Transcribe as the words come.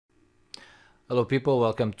Hello people,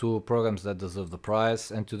 welcome to Programs That Deserve the Price,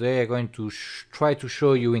 and today I'm going to try to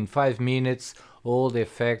show you in 5 minutes all the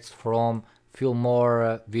effects from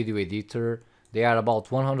Filmora video editor. They are about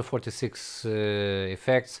 146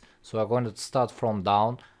 effects, so I'm going to start from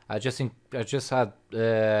down. I just had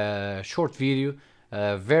a short video,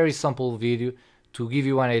 a very simple video, to give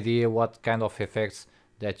you an idea what kind of effects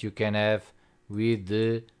that you can have with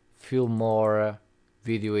the Filmora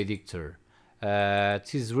video editor.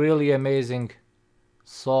 It is really amazing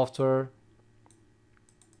software,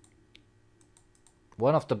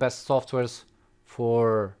 one of the best softwares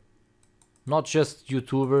for not just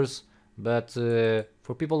YouTubers but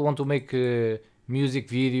for people who want to make music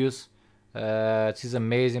videos. It is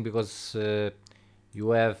amazing because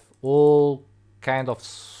you have all kind of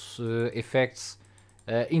effects,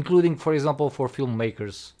 including, for example, for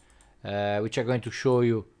filmmakers, which I'm going to show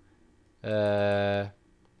you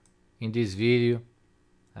in this video,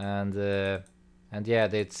 and yeah,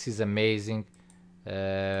 this is amazing.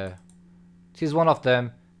 It is one of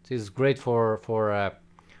them. It is great for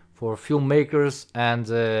filmmakers and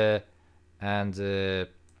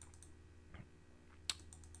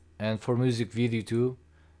for music video too.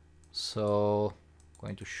 So I'm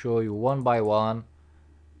going to show you one by one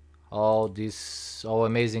how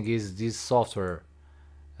amazing is this software.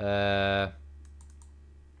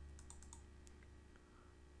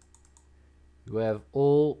 You have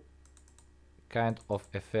all kind of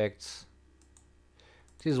effects.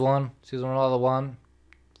 This is another one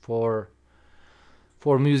for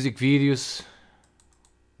music videos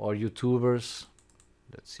or YouTubers.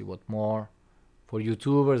 Let's see what more. For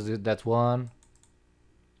YouTubers, that one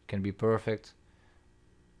can be perfect.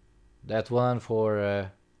 That one for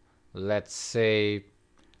let's say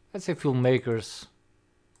filmmakers.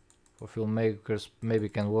 For filmmakers maybe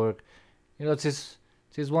can work. You know, this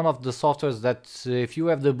is one of the softwares that if you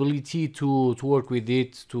have the ability to work with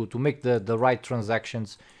it, to make the right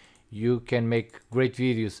transactions, you can make great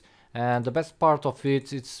videos. And the best part of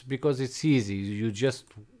it, it's because it's easy. You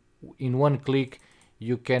just, in one click,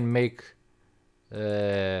 you can make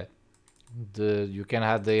you can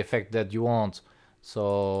have the effect that you want.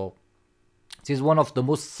 So it is one of the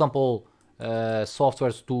most simple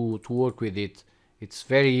softwares to work with it. It's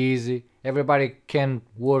very easy. Everybody can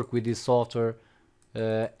work with this software.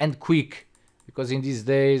 And quick, because in these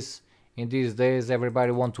days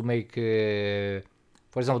everybody want to make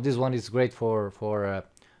for example, this one is great for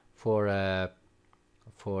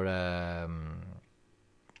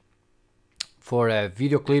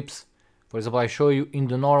video clips. For example, I show you in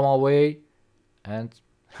the normal way, and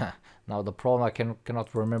now the problem, I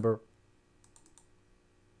cannot remember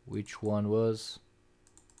which one was.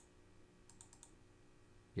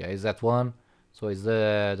 Yeah, is that one. So it's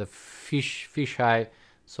the fish eye.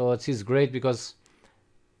 So it is great because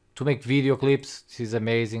to make video clips, it is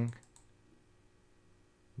amazing.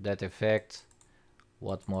 That effect.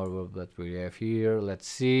 What more that we have here? Let's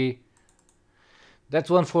see. That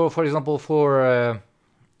one for example for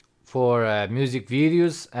music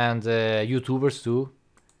videos and YouTubers too,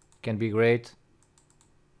 can be great.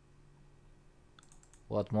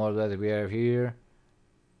 What more that we have here?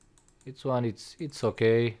 It's one. It's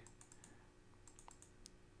okay.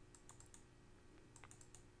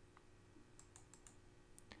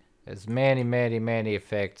 There's many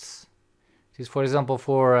effects. This, for example,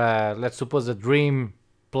 for let's suppose a dream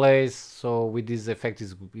plays. So with this effect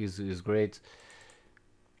is great.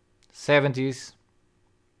 70s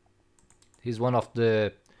is one of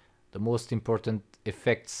the most important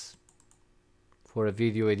effects for a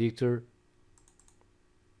video editor.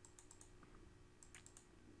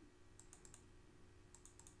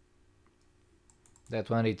 That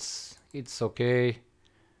one, it's okay.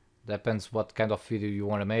 Depends what kind of video you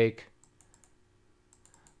want to make.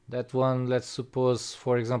 That one, let's suppose,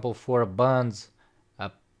 for example, for a band,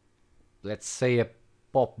 let's say a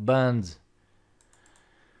pop band.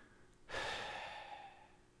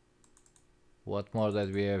 What more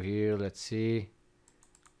that we have here? Let's see.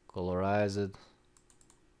 Colorized,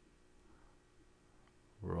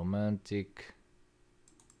 romantic.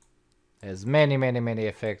 Has many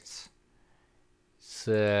effects. It's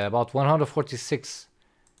about 146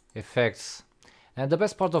 effects, and the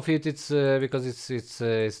best part of it, it's because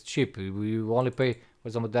it's cheap. We only pay, for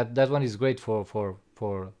example, that one is great for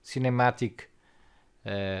cinematic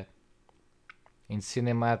in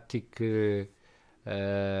cinematic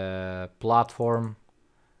platform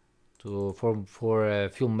for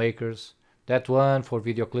filmmakers. That one for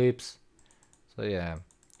video clips. So yeah,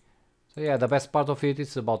 the best part of it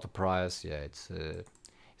is about the price. Yeah, it's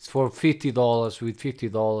for $50. With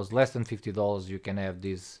 $50, less than $50, you can have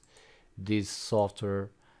this software.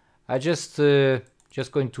 I just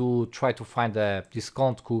going to try to find a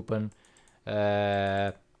discount coupon,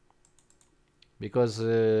 because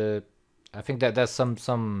I think that there's some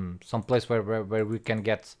place where we can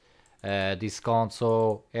get discount,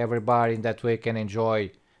 so everybody in that way can enjoy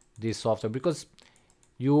this software, because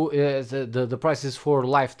you the price is for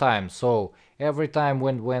lifetime. So every time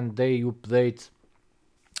when they update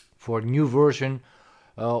for new version,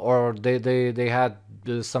 or they had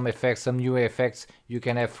some effects, some new effects, you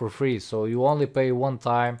can have for free. So you only pay one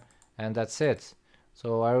time and that's it.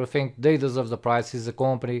 So I think they deserve the price. It's a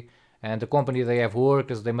company, and the company, they have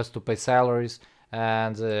workers, they must to pay salaries,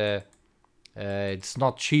 and it's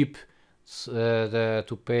not cheap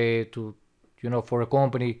to pay to, you know, for a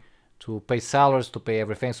company to pay salaries, to pay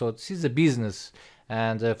everything. So this is a business,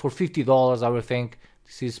 and for $50 I would think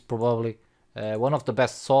this is probably one of the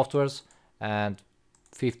best softwares, and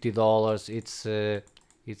 $50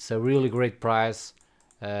 it's a really great price,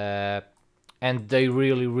 and they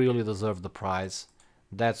really deserve the price.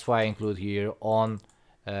 That's why I include here on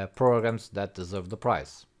programs that deserve the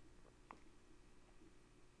price.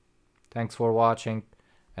 Thanks for watching,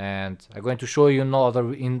 and I'm going to show you in other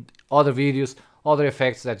videos other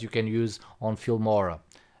effects that you can use on Filmora.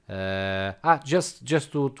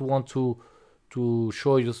 Just to want to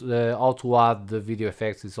show you how to add the video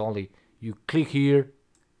effects. It's only you click here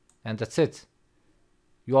and that's it.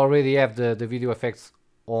 You already have the video effects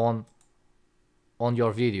on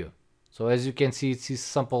your video. So as you can see, it's as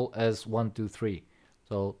simple as 1, 2, 3.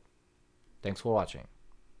 So thanks for watching.